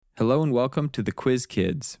Hello and welcome to the Quiz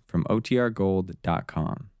Kids from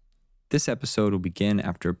OTRGold.com. This episode will begin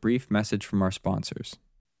after a brief message from our sponsors.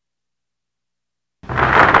 Here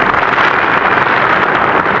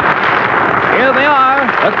they are,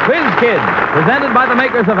 the Quiz Kids, presented by the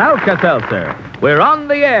makers of Alka-Seltzer. We're on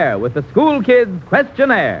the air with the School Kids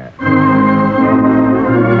Questionnaire.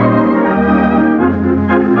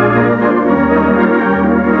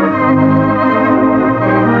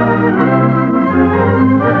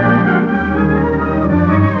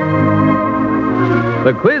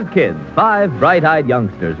 The Quiz Kids, 5 bright-eyed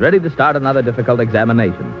youngsters ready to start another difficult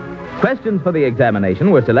examination. Questions for the examination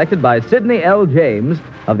were selected by Sidney L. James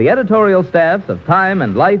of the editorial staffs of Time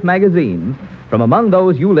and Life magazines from among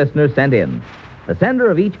those you listeners sent in. The sender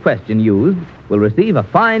of each question used will receive a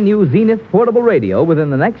fine new Zenith portable radio within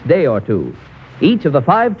the next day or two. Each of the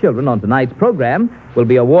 5 children on tonight's program will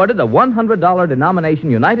be awarded a $100 denomination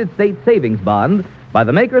United States savings bond by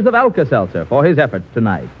the makers of Alka-Seltzer for his efforts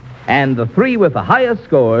tonight. And the 3 with the highest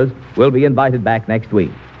scores will be invited back next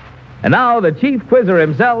week. And now, the chief quizzer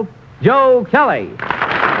himself, Joe Kelly.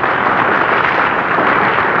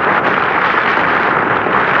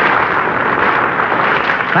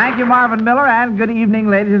 Thank you, Marvin Miller, and good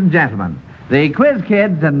evening, ladies and gentlemen. The Quiz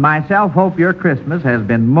Kids and myself hope your Christmas has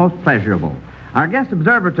been most pleasurable. Our guest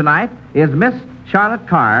observer tonight is Miss Charlotte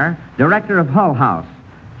Carr, director of Hull House,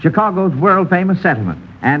 Chicago's world-famous settlement.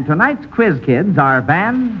 And tonight's Quiz Kids are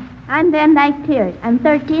Van... I'm Van Dyke Tears. I'm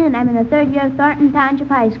 13, and I'm in the 3rd year of Thornton Township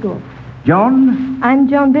High School. Joan... I'm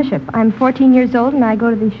Joan Bishop. I'm 14 years old, and I go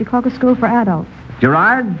to the Chicago School for Adults.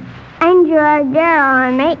 Gerard... I'm Gerard Darrow.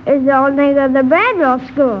 I'm 8 years old, and I go to the Bradwell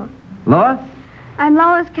School. Lois... I'm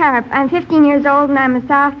Lois Carp. I'm 15 years old, and I'm a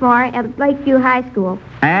sophomore at Lakeview High School.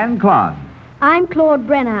 And Claude. I'm Claude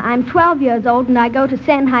Brenner. I'm 12 years old, and I go to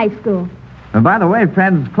Senn High School. And by the way,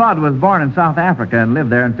 friends, Claude was born in South Africa and lived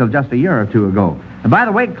there until just a year or two ago. And by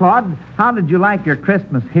the way, Claude, how did you like your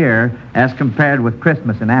Christmas here as compared with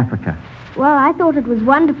Christmas in Africa? Well, I thought it was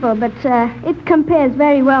wonderful, but it compares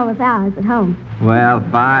very well with ours at home. Well,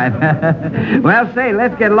 fine. Well, say,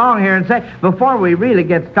 let's get along here and say, before we really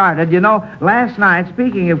get started, you know, last night,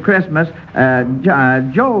 speaking of Christmas,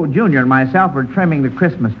 Joe Jr. and myself were trimming the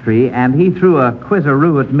Christmas tree, and he threw a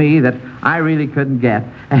quizzaroo at me that I really couldn't get.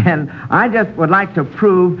 And I just would like to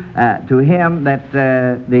prove to him that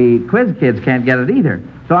the Quiz Kids can't get it either.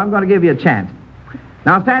 So I'm going to give you a chance.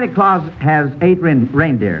 Now, Santa Claus has 8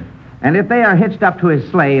 reindeer. And if they are hitched up to his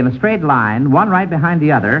sleigh in a straight line, one right behind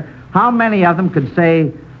the other, how many of them could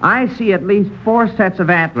say, I see at least 4 sets of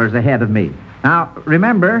antlers ahead of me? Now,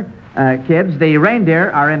 remember, kids, the reindeer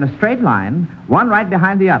are in a straight line, one right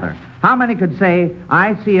behind the other. How many could say,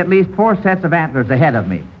 I see at least 4 sets of antlers ahead of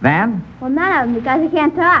me? Van? Well, none of them, because they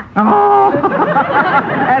can't talk. Oh,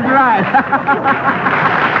 that's right.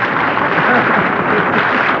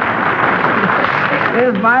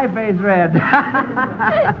 Is my face red?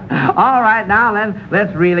 All right, now then,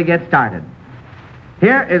 let's really get started.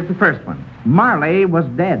 Here is the first one. Marley was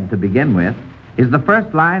dead to begin with is the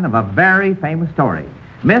first line of a very famous story.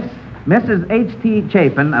 Mrs. H.T.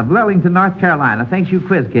 Chapin of Lillington, North Carolina, thinks you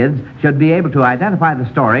Quiz Kids should be able to identify the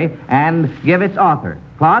story and give its author.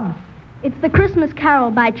 Claude? It's The Christmas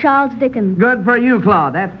Carol by Charles Dickens. Good for you,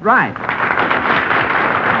 Claude. That's right.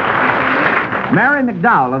 Mary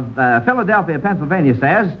McDowell of Philadelphia, Pennsylvania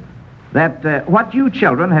says that what you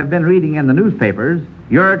children have been reading in the newspapers,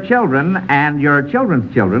 your children and your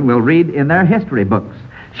children's children will read in their history books.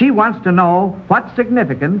 She wants to know what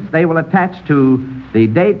significance they will attach to the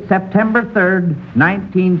date September 3rd,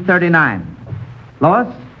 1939. Lois?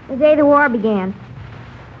 The day the war began.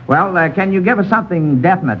 Well, can you give us something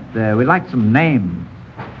definite? We'd like some names.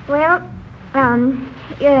 Well,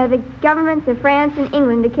 the governments of France and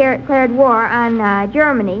England declared war on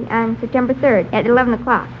Germany on September 3rd at 11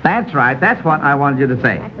 o'clock. That's right. That's what I wanted you to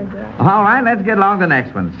say. I forget. All right, let's get along to the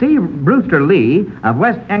next one. C. Brewster Lee of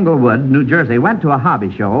West Englewood, New Jersey, went to a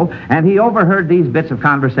hobby show, and he overheard these bits of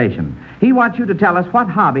conversation. He wants you to tell us what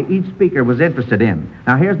hobby each speaker was interested in.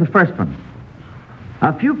 Now, here's the first one.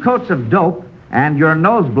 A few coats of dope, and your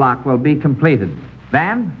nose block will be completed.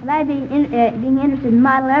 Van? Well, I'd be being interested in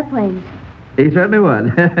model airplanes. He certainly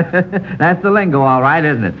would. That's the lingo, all right,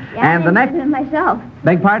 isn't it? Yeah, and I the make next... them myself.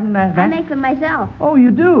 Beg pardon, Van? I make them myself. Oh,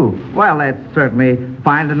 you do? Well, that's certainly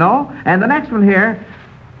fine to know. And the next one here,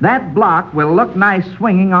 that block will look nice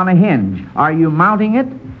swinging on a hinge. Are you mounting it?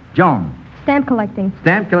 Joan? Stamp collecting.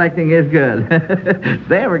 Stamp collecting is good.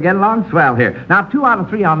 There, we're getting along swell here. Now, 2 out of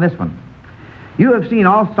 3 on this one. You have seen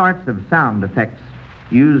all sorts of sound effects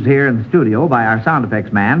used here in the studio by our sound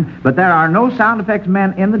effects man, but there are no sound effects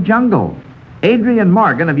men in the jungle. Adrian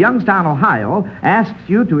Morgan of Youngstown, Ohio, asks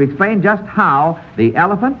you to explain just how the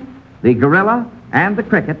elephant, the gorilla, and the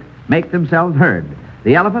cricket make themselves heard.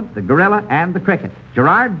 The elephant, the gorilla, and the cricket.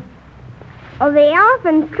 Gerard? Oh, the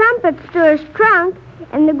elephant trumpets to his trunk,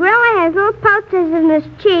 and the gorilla has little pouches in his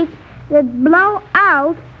cheeks that blow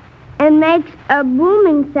out and makes a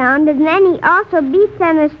booming sound, and then he also beats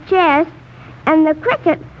on his chest, and the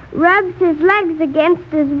cricket rubs his legs against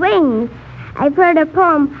his wings. I've heard a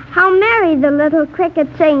poem, How Merry the Little Cricket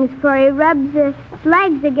Sings, for he rubs his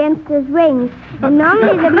legs against his wings, and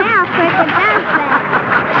only the male cricket does that.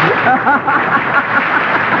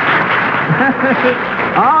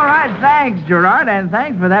 All right, thanks, Gerard, and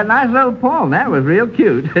thanks for that nice little poem. That was real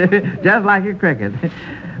cute, just like a cricket.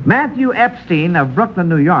 Matthew Epstein of Brooklyn,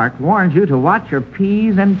 New York, warns you to watch your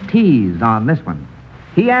P's and T's on this one.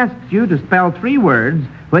 He asks you to spell 3 words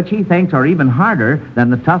which he thinks are even harder than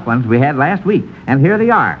the tough ones we had last week. And here they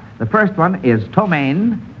are. The first one is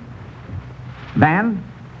ptomaine. Van?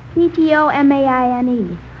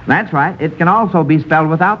 Ptomaine. That's right. It can also be spelled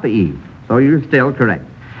without the E, so you're still correct.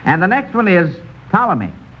 And the next one is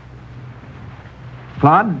Ptolemy.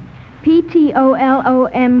 Claude? Ptolomy.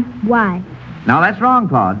 No, that's wrong,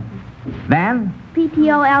 Claude. Van?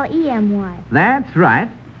 Ptolemy. That's right.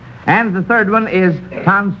 And the third one is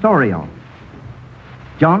tonsorial.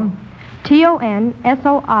 Joan? Tonsorial.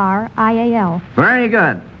 Very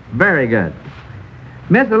good. Very good.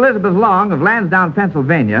 Miss Elizabeth Long of Lansdowne,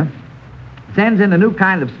 Pennsylvania, sends in a new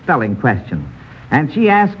kind of spelling question. And she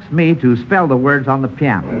asks me to spell the words on the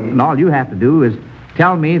piano. And all you have to do is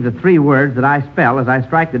tell me the 3 words that I spell as I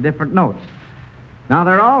strike the different notes. Now,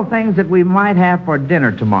 they're all things that we might have for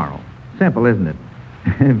dinner tomorrow. Simple, isn't it?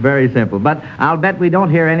 Very simple. But I'll bet we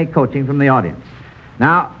don't hear any coaching from the audience.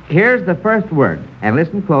 Now, here's the first word. And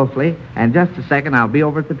listen closely. And just a second, I'll be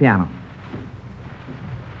over at the piano.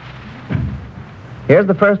 Here's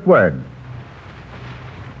the first word.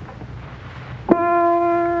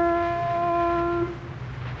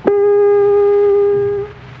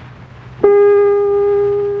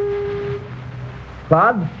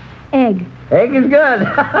 Claude? Egg. Egg is good.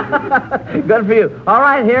 Good for you. All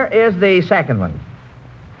right, here is the second one.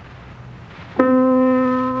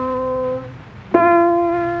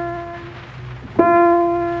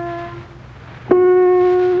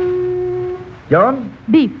 Joan?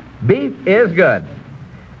 Beef. Beef is good.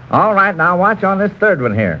 All right, now watch on this third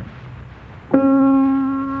one here.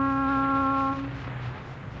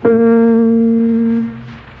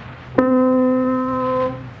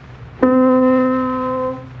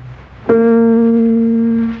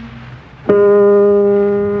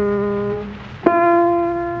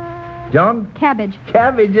 Joan? Cabbage.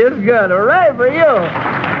 Cabbage is good. Hooray for you.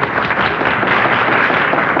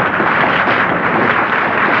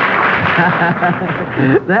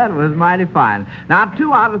 That was mighty fine. Now,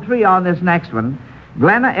 2 out of 3 on this next one.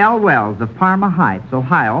 Glenna L. Wells of Parma Heights,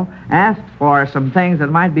 Ohio, asks for some things that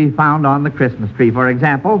might be found on the Christmas tree. For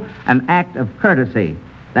example, an act of courtesy.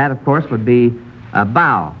 That, of course, would be a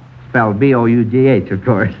bow, spelled B-O-U-G-H, of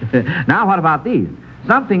course. Now, what about these?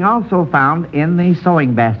 Something also found in the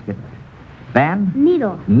sewing basket. Van?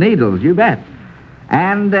 Needle. Needles, you bet.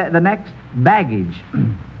 And the next, baggage.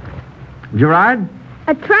 Gerard?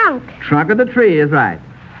 A trunk. Trunk of the tree is right.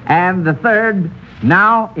 And the third,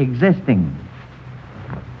 now existing.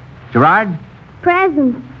 Gerard?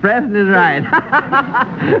 Present. Present is right.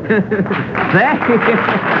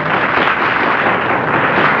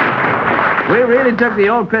 We really took the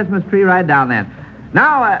old Christmas tree right down then.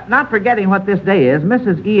 Now, not forgetting what this day is,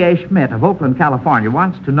 Mrs. E.A. Schmidt of Oakland, California,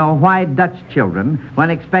 wants to know why Dutch children, when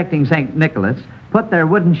expecting St. Nicholas, put their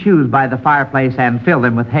wooden shoes by the fireplace and fill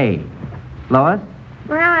them with hay. Lois?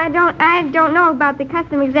 Well, I don't know about the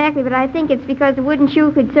custom exactly, but I think it's because the wooden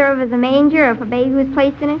shoe could serve as a manger if a baby was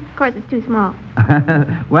placed in it. Of course, it's too small.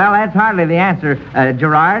 Well, that's hardly the answer.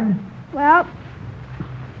 Gerard? Well,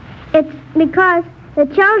 it's because the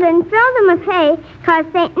children fill them with hay because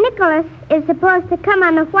St. Nicholas is supposed to come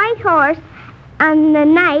on a white horse on the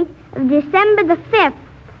night of December the 5th.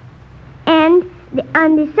 And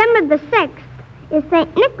on December the 6th is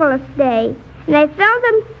St. Nicholas Day. And they fill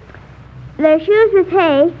their shoes with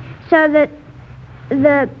hay so that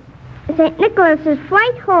the St. Nicholas's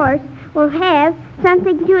white horse will have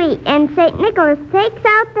something to eat. And St. Nicholas takes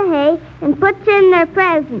out the hay and puts in their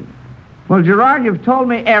present. Well, Gerard, you've told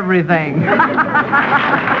me everything.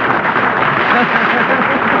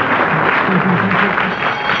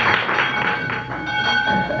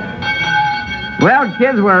 Well,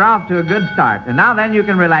 kids, we're off to a good start. And now then you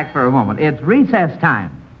can relax for a moment. It's recess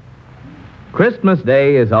time. Christmas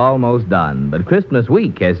Day is almost done, but Christmas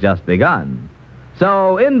week has just begun.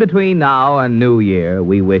 So, in between now and New Year,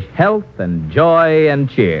 we wish health and joy and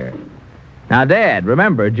cheer. Now, Dad,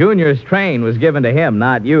 remember, Junior's train was given to him,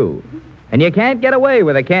 not you. And you can't get away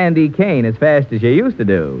with a candy cane as fast as you used to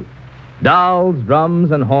do. Dolls,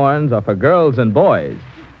 drums, and horns are for girls and boys.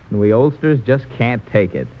 And we oldsters just can't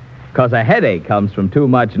take it. 'Cause a headache comes from too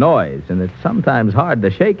much noise, and it's sometimes hard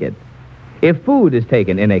to shake it. If food is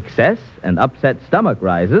taken in excess and upset stomach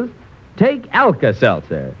rises, take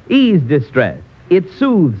Alka-Seltzer. Ease distress. It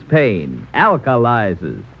soothes pain,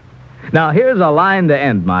 alkalizes. Now, here's a line to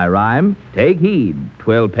end my rhyme. Take heed.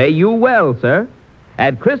 'Twill pay you well, sir.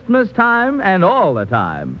 At Christmas time and all the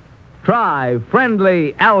time, try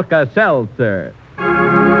friendly Alka-Seltzer.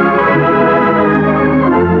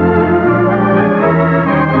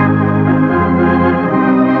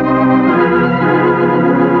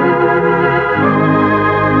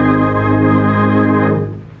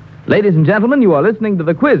 Ladies and gentlemen, you are listening to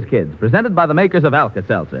the Quiz Kids, presented by the makers of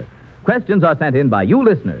Alka-Seltzer. Questions are sent in by you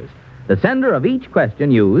listeners. The sender of each question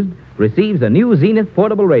used receives a new Zenith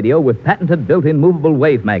portable radio with patented built-in movable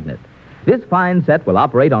wave magnet. This fine set will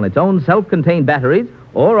operate on its own self-contained batteries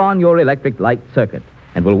or on your electric light circuit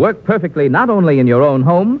and will work perfectly not only in your own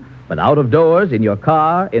home, but out of doors, in your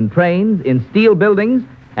car, in trains, in steel buildings,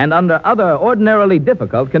 and under other ordinarily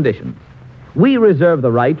difficult conditions. We reserve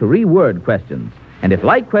the right to reword questions. And if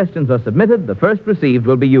like questions are submitted, the first received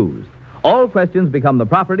will be used. All questions become the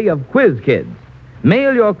property of Quiz Kids.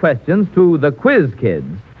 Mail your questions to the Quiz Kids,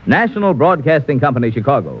 National Broadcasting Company,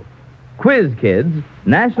 Chicago. Quiz Kids,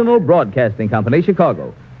 National Broadcasting Company,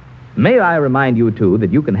 Chicago. May I remind you, too,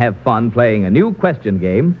 that you can have fun playing a new question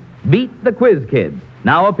game, Beat the Quiz Kids,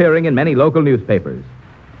 now appearing in many local newspapers.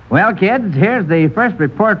 Well, kids, here's the first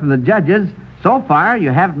report from the judges. So far,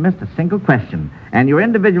 you haven't missed a single question. And your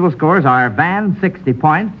individual scores are Van, 60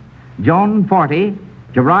 points, Joan, 40,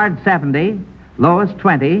 Gerard, 70, Lois,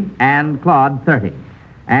 20, and Claude, 30.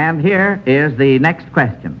 And here is the next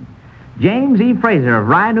question. James E. Fraser of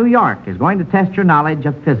Rye, New York, is going to test your knowledge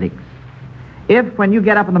of physics. If, when you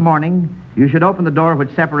get up in the morning, you should open the door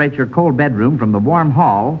which separates your cold bedroom from the warm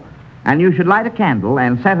hall, and you should light a candle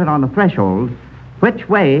and set it on the threshold, which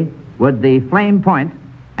way would the flame point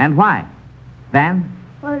and why? Van?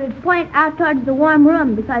 Well, it would point out towards the warm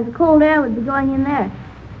room because the cold air would be going in there.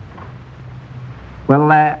 Well,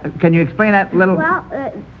 can you explain that a little? Well,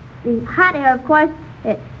 the hot air, of course,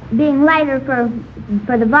 being lighter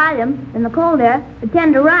for the volume than the cold air, would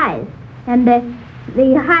tend to rise. And the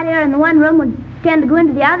hot air in the one room would tend to go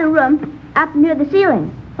into the other room up near the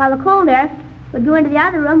ceiling, while the cold air would go into the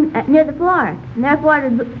other room near the floor. And therefore,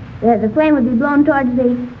 the flame would be blown towards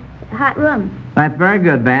the hot room. That's very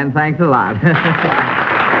good, Van. Thanks a lot.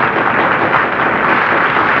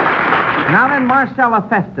 Now then, Marcella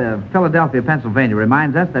Festa of Philadelphia, Pennsylvania,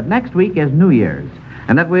 reminds us that next week is New Year's,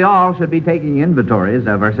 and that we all should be taking inventories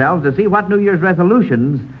of ourselves to see what New Year's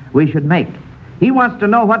resolutions we should make. He wants to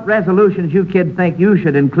know what resolutions you kids think you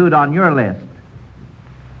should include on your list.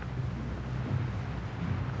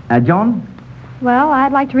 Joan? Well,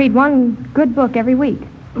 I'd like to read one good book every week.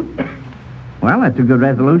 Well, that's a good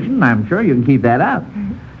resolution. I'm sure you can keep that up.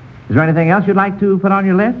 Is there anything else you'd like to put on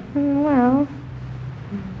your list? Well,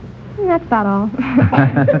 that's about all.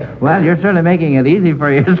 Well, you're certainly making it easy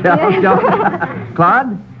for yourself, Joan.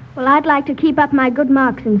 Claude? Well, I'd like to keep up my good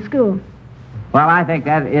marks in school. Well, I think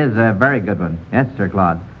that is a very good one. Yes, sir,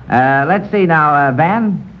 Claude. Let's see now,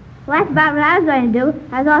 Van? Well, that's about what I was going to do.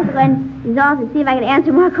 I was also going to resolve to see if I could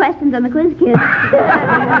answer more questions on the Quiz Kids.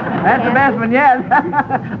 That's the best one yet.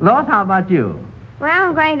 Lois, how about you? Well,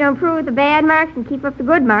 I'm going to improve the bad marks and keep up the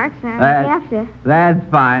good marks. I have to. That's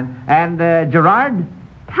fine. And Gerard?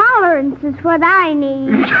 Tolerance is what I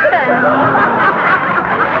need.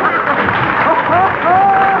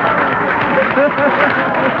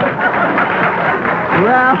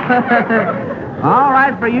 Well, all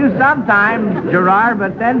right for you sometimes, Gerard,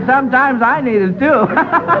 but then sometimes I need it too.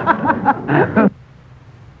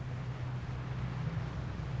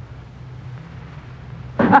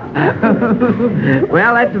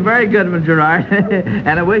 Well, that's a very good one, Gerard,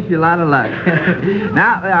 and I wish you a lot of luck.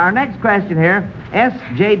 Now, our next question here,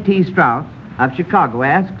 S.J.T. Strauss of Chicago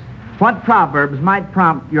asks, what proverbs might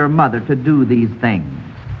prompt your mother to do these things?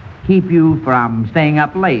 Keep you from staying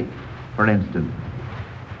up late, for instance.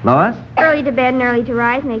 Lois? Early to bed and early to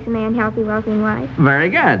rise makes a man healthy, wealthy, and wise. Very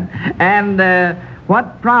good. And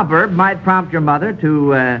what proverb might prompt your mother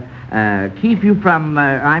to keep you from,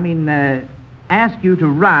 ask you to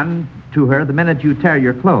run to her the minute you tear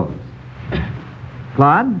your clothes?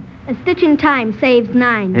 Claude? A stitch in time saves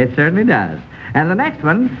 9. It certainly does. And the next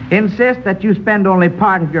one, insist that you spend only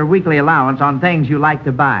part of your weekly allowance on things you like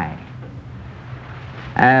to buy.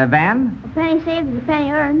 Van? A penny saved is a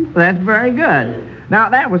penny earned. That's very good. Now,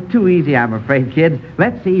 that was too easy, I'm afraid, kids.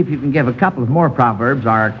 Let's see if you can give a couple of more proverbs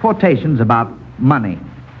or quotations about money.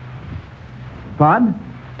 Claude?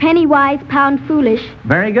 Penny wise, pound foolish.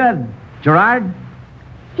 Very good. Gerard?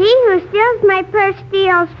 He who steals my purse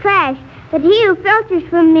steals trash, but he who filters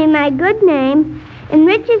from me my good name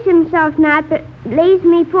enriches himself not, but leaves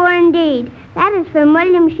me poor indeed. That is from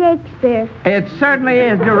William Shakespeare. It certainly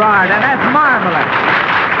is, Gerard, and that's marvelous.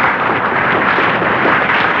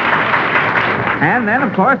 And then,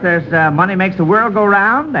 of course, there's money makes the world go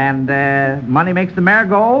round, and money makes the mare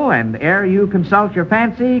go, and ere you consult your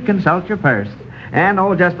fancy, consult your purse. And,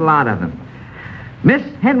 just a lot of them. Miss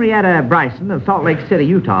Henrietta Bryson of Salt Lake City,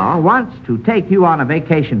 Utah, wants to take you on a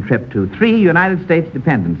vacation trip to 3 United States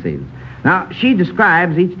dependencies. Now, she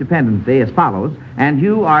describes each dependency as follows, and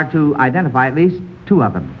you are to identify at least 2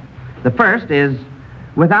 of them. The first is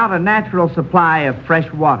without a natural supply of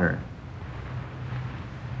fresh water.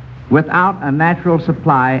 Without a natural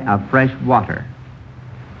supply of fresh water.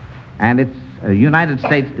 And it's a United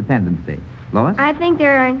States dependency. Lois? I think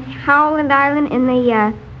they're on Howland Island in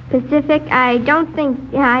the Pacific. I don't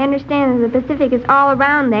think, I understand that the Pacific is all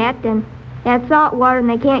around that, and that's salt water, and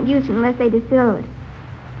they can't use it unless they distill it.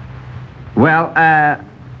 Well,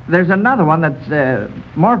 there's another one that's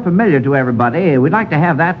more familiar to everybody. We'd like to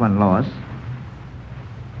have that one, Lois.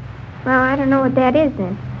 Well, I don't know what that is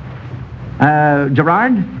then.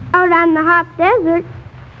 Gerard? Out on the hot desert.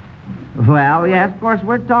 Well, yes, of course,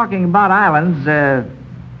 we're talking about islands,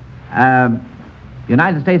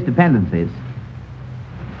 United States dependencies.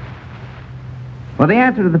 Well, the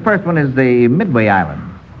answer to the first one is the Midway Island.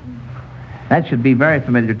 That should be very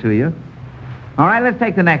familiar to you. All right, let's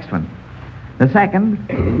take the next one. The second,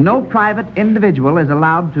 no private individual is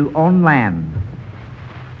allowed to own land.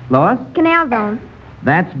 Lois? Canal zone.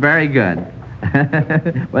 That's very good.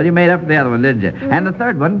 Well, you made up for the other one, didn't you? Mm-hmm. And the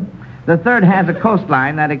third one, the third has a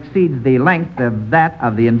coastline that exceeds the length of that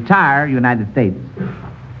of the entire United States.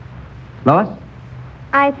 Lois?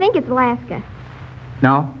 I think it's Alaska.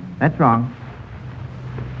 No, that's wrong.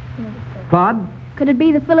 Claude? Could it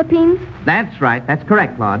be the Philippines? That's right. That's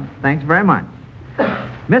correct, Claude. Thanks very much.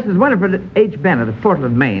 Mrs. Winifred H. Bennett of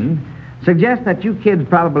Portland, Maine, suggests that you kids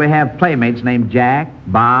probably have playmates named Jack,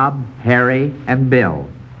 Bob, Harry, and Bill.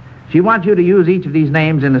 She wants you to use each of these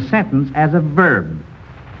names in a sentence as a verb.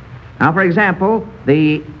 Now, for example,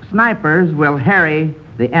 the snipers will harry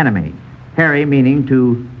the enemy. Harry meaning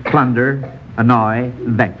to plunder, annoy,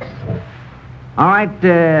 vex. All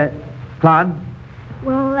right, Claude?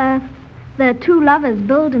 Well, the 2 lovers,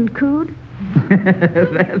 Build and Cood.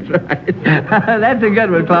 That's right. That's a good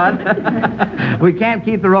one, Claude. We can't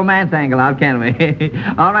keep the romance angle out, can we?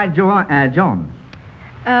 All right, Joan.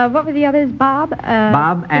 What were the others, Bob?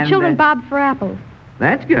 Bob and... The children Bob for apples.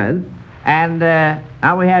 That's good. And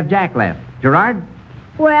now we have Jack left. Gerard?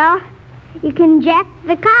 Well, you can jack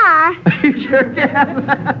the car. You sure can.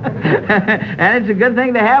 And it's a good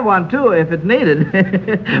thing to have one, too, if it's needed.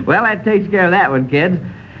 Well, that takes care of that one, kids.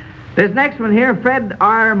 This next one here, Fred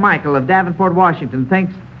R. Michael of Davenport, Washington,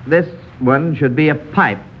 thinks this one should be a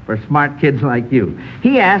pipe for smart kids like you.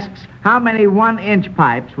 He asks how many 1-inch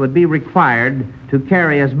pipes would be required to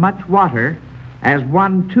carry as much water as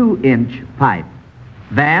 1 2-inch pipe.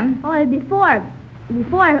 Van? Oh, it'd be 4.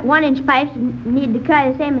 Before, 1-inch pipes need to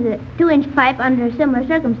carry the same as a 2-inch pipe under similar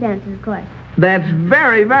circumstances, of course. That's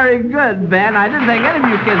very, very good, Ben. I didn't think any of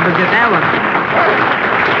you kids would get that one.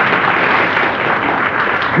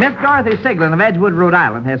 Miss Dorothy Siglin of Edgewood, Rhode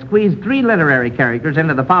Island, has squeezed 3 literary characters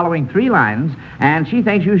into the following 3 lines, and she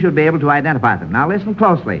thinks you should be able to identify them. Now, listen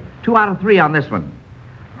closely. 2 out of 3 on this one.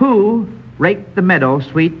 Who raked the meadow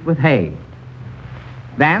sweet with hay?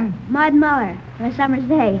 Van? Maud Muller on a summer's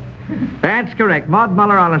day. That's correct. Maud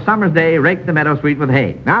Muller on a summer's day raked the meadow sweet with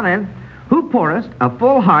hay. Now then, who pourest a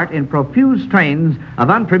full heart in profuse strains of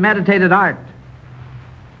unpremeditated art?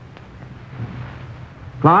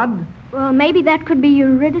 Claude? Well, maybe that could be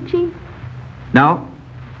Eurydice. No.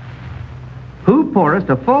 Who pourest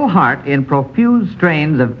a full heart in profuse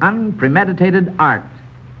strains of unpremeditated art?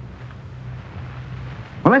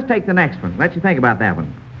 Well, let's take the next one. Let you think about that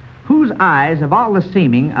one. Whose eyes have all the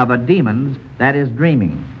seeming of a demon's that is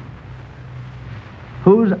dreaming?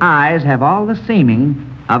 Whose eyes have all the seeming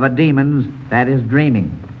of a demon's that is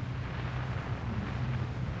dreaming?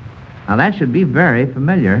 Now, that should be very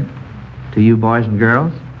familiar to you boys and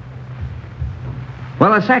girls.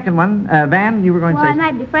 Well, the second one, Van, you were going to say... Well, it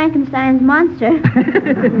might be Frankenstein's monster.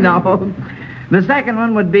 No. The second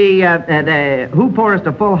one would be, who pourest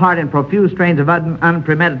a full heart in profuse strains of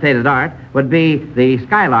unpremeditated art, would be the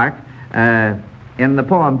Skylark in the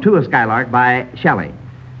poem To a Skylark by Shelley.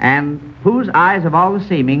 and whose eyes of all the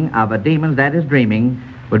seeming of a demon's that is dreaming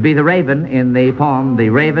would be the raven in the poem The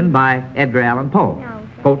Raven by Edgar Allan Poe.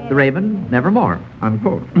 Quote the raven, nevermore,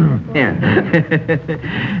 unquote. Here.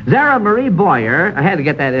 Zara Marie Boyer, I had to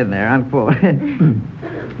get that in there, unquote.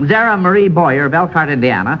 Zara Marie Boyer of Elkhart,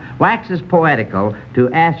 Indiana, waxes poetical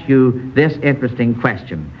to ask you this interesting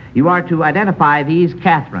question. You are to identify these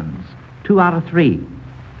Catherines, 2 out of 3.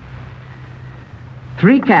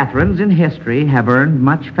 3 Catherines in history have earned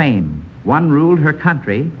much fame. One ruled her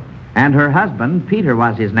country, and her husband, Peter,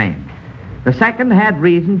 was his name. The second had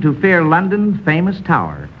reason to fear London's famous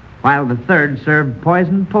tower, while the third served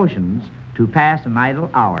poisoned potions to pass an idle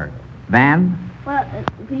hour. Van? Well,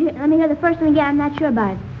 let me hear the first one again. I'm not sure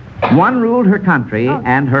about it. One ruled her country,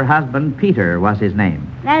 and her husband, Peter, was his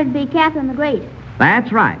name. That'd be Catherine the Great.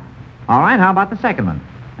 That's right. All right, how about the second one?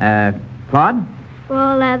 Claude?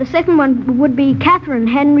 Well, the second one would be Catherine,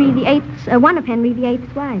 one of Henry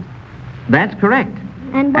VIII's wives. That's correct.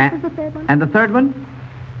 And what was the third one? And the third one?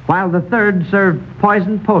 While the third served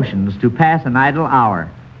poisoned potions to pass an idle hour.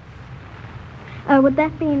 Would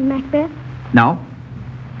that be in Macbeth? No.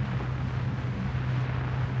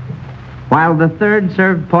 While the third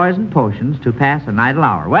served poisoned potions to pass an idle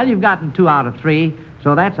hour. Well, you've gotten 2 out of 3,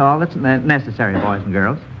 so that's all that's necessary, boys and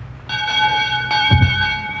girls.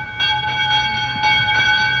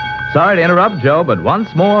 Sorry to interrupt, Joe, but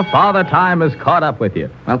once more, Father Time has caught up with you.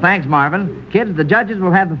 Well, thanks, Marvin. Kids, the judges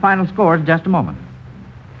will have the final scores in just a moment.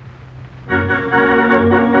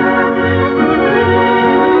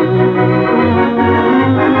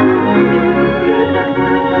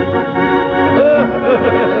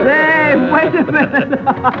 Say, wait a minute.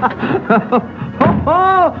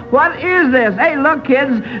 What is this? Hey, look,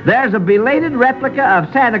 kids, there's a belated replica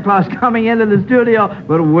of Santa Claus coming into the studio.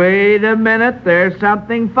 But wait a minute, there's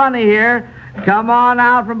something funny here. Come on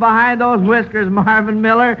out from behind those whiskers, Marvin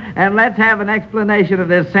Miller, and let's have an explanation of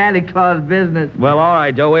this Santa Claus business. Well, all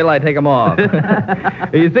right, Joe, wait till I take them off.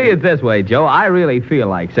 You see, it's this way, Joe. I really feel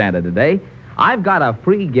like Santa today. I've got a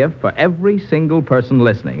free gift for every single person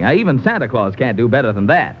listening. Now, even Santa Claus can't do better than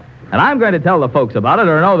that. And I'm going to tell the folks about it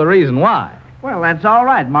or know the reason why. Well, that's all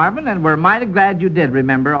right, Marvin, and we're mighty glad you did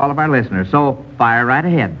remember all of our listeners. So, fire right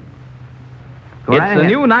ahead. Go right It's the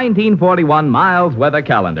ahead. new 1941 Miles Weather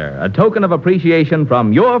Calendar, a token of appreciation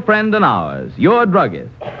from your friend and ours, your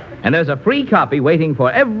druggist. And there's a free copy waiting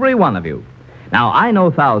for every one of you. Now, I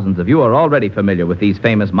know thousands of you are already familiar with these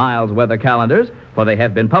famous Miles Weather Calendars, for they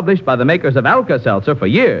have been published by the makers of Alka-Seltzer for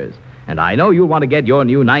years. And I know you'll want to get your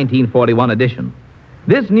new 1941 edition.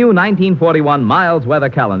 This new 1941 Miles Weather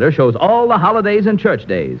Calendar shows all the holidays and church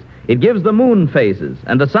days. It gives the moon phases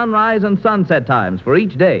and the sunrise and sunset times for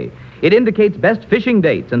each day. It indicates best fishing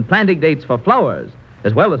dates and planting dates for flowers,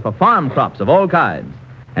 as well as for farm crops of all kinds,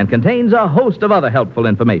 and contains a host of other helpful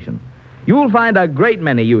information. You'll find a great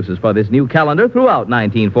many uses for this new calendar throughout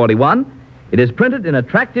 1941. It is printed in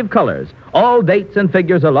attractive colors. All dates and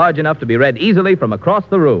figures are large enough to be read easily from across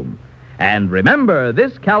the room. And remember,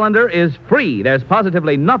 this calendar is free. There's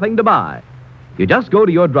positively nothing to buy. You just go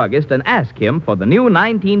to your druggist and ask him for the new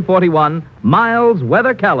 1941 Miles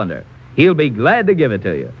Weather Calendar. He'll be glad to give it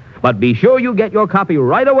to you. But be sure you get your copy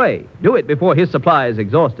right away. Do it before his supply is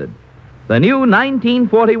exhausted. The new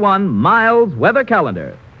 1941 Miles Weather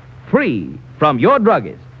Calendar. Free from your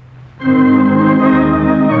druggist.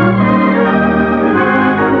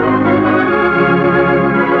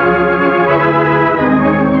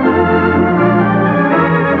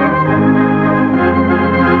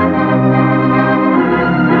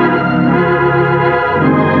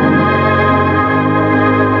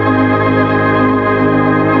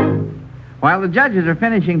 While the judges are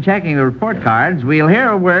finishing checking the report cards, we'll hear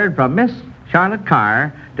a word from Miss Charlotte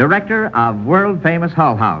Carr, director of world-famous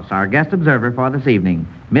Hull House, our guest observer for this evening.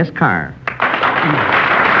 Miss Carr.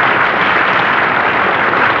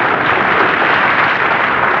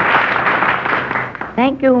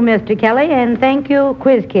 Thank you, Mr. Kelly, and thank you,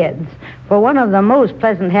 Quiz Kids, for one of the most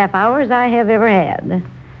pleasant half hours I have ever had.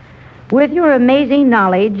 With your amazing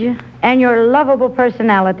knowledge and your lovable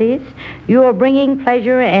personalities, you are bringing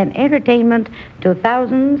pleasure and entertainment to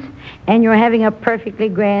thousands, and you're having a perfectly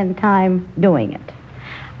grand time doing it.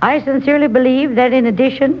 I sincerely believe that in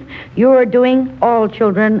addition, you are doing all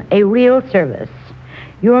children a real service.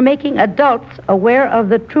 You are making adults aware of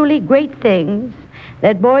the truly great things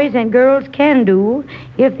that boys and girls can do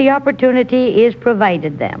if the opportunity is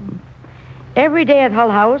provided them. Every day at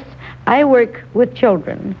Hull House, I work with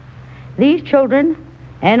children. These children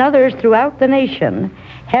and others throughout the nation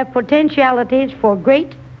have potentialities for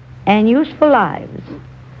great and useful lives.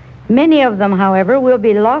 Many of them, however, will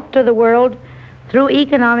be lost to the world through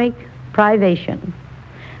economic privation.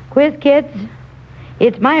 Quiz Kids,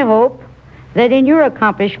 it's my hope that in your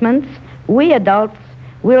accomplishments, we adults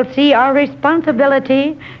will see our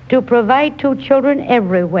responsibility to provide to children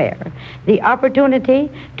everywhere the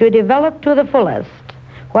opportunity to develop to the fullest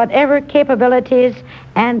whatever capabilities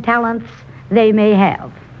and talents they may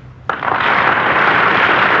have.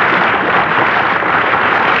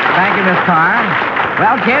 Thank you, Miss Carr.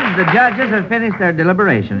 Well, kids, the judges have finished their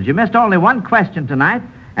deliberations. You missed only one question tonight,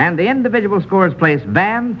 and the individual scores placed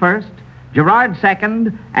Van first, Gerard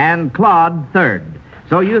second, and Claude third.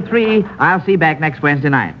 So you three, I'll see back next Wednesday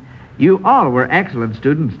night. You all were excellent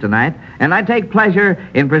students tonight, and I take pleasure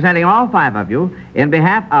in presenting all five of you, in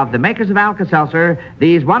behalf of the makers of Alka-Seltzer,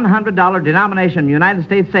 these $100 denomination United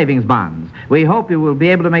States savings bonds. We hope you will be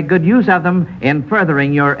able to make good use of them in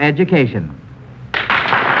furthering your education.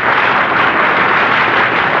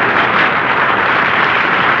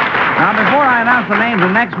 Now, before I announce the names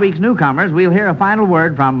of next week's newcomers, we'll hear a final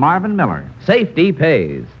word from Marvin Miller. Safety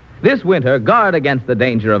pays. This winter, guard against the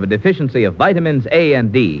danger of a deficiency of vitamins A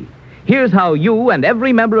and D. Here's how you and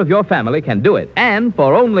every member of your family can do it, and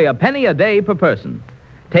for only a penny a day per person.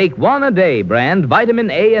 Take One-A-Day brand vitamin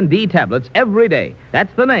A and D tablets every day.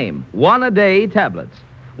 That's the name, One-A-Day tablets.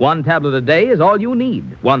 1 tablet a day is all you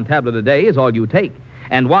need. 1 tablet a day is all you take.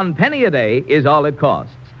 And 1 penny a day is all it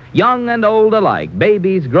costs. Young and old alike,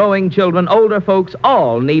 babies, growing children, older folks,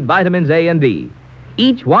 all need vitamins A and D.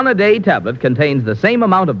 Each One-A-Day tablet contains the same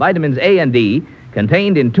amount of vitamins A and D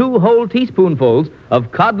contained in 2 whole teaspoonfuls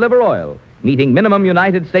of cod liver oil, meeting minimum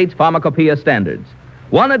United States pharmacopoeia standards.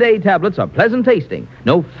 One-A-Day tablets are pleasant tasting,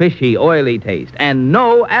 no fishy, oily taste, and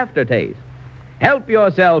no aftertaste. Help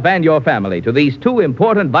yourself and your family to these 2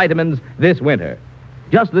 important vitamins this winter.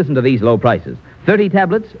 Just listen to these low prices. 30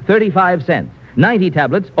 tablets, 35 cents. 90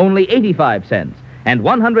 tablets, only 85 cents. And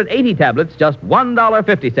 180 tablets, just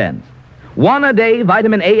 $1.50. One-A-Day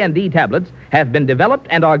vitamin A and D tablets have been developed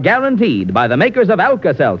and are guaranteed by the makers of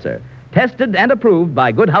Alka-Seltzer, tested and approved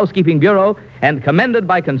by Good Housekeeping Bureau and commended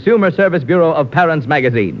by Consumer Service Bureau of Parents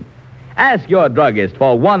Magazine. Ask your druggist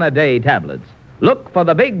for One-A-Day tablets. Look for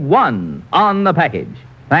the big 1 on the package.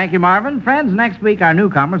 Thank you, Marvin. Friends, next week our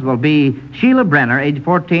newcomers will be Sheila Brenner, age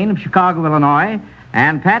 14, of Chicago, Illinois,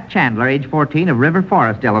 and Pat Chandler, age 14, of River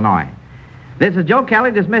Forest, Illinois. This is Joe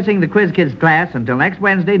Kelly dismissing the Quiz Kids class until next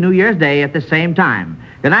Wednesday, New Year's Day, at the same time.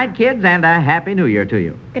 Good night, kids, and a Happy New Year to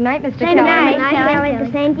you. Good night, Mr. Good Kelly. night, Kelly.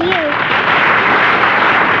 The same to you.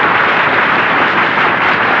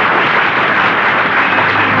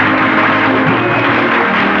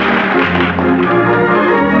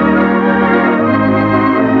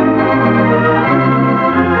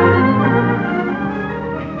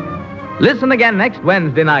 Listen again next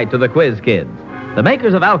Wednesday night to the Quiz Kids. The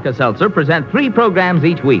makers of Alka-Seltzer present 3 programs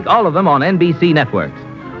each week, all of them on NBC networks.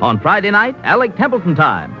 On Friday night, Alec Templeton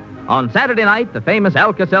Time. On Saturday night, the famous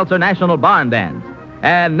Alka-Seltzer National Barn Dance.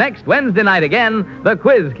 And next Wednesday night again, the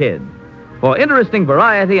Quiz Kids. For interesting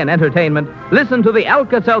variety and entertainment, listen to the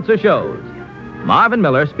Alka-Seltzer shows. Marvin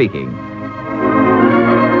Miller speaking.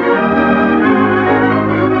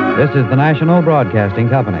 This is the National Broadcasting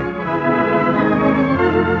Company.